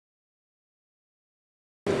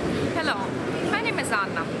is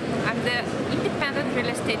Anna. I'm the independent real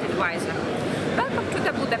estate advisor. Welcome to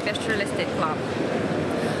the Budapest Real Estate Club.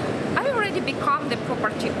 I already become the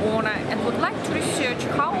property owner and would like to research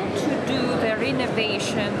how to do the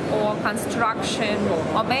renovation or construction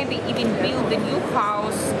or maybe even build a new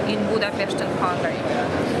house in Budapest and Hungary.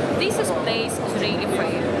 This place is really for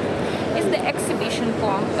you. It's the exhibition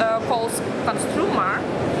called Condominium,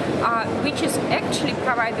 which is actually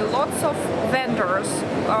providing lots of vendors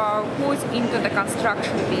who is into the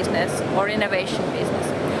construction business or renovation business.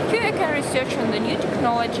 Here you can research on the new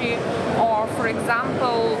technology, or for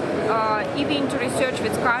example, even to research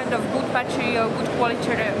which kind of good material, good quality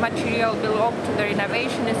material belong to the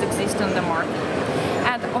renovation is exist on the market.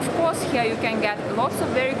 And of course here you can get lots of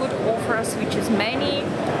very good offers which is many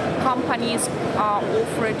companies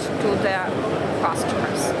offered to their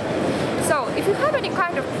customers. So if you have any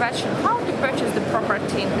kind of question how to purchase the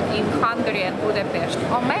property in Hungary and Budapest,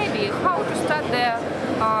 or maybe how to start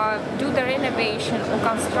do the renovation or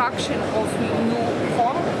construction of a new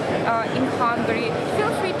home in Hungary,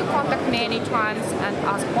 feel free to contact me anytime and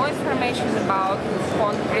ask more information about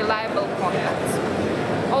reliable contacts.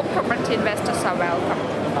 All property investors are welcome.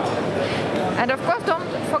 And of course don't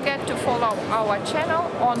forget to follow our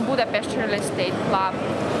channel on Budapest Real Estate Club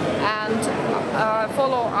and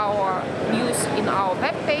follow our news in our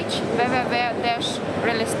webpage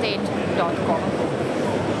www.realestate.com.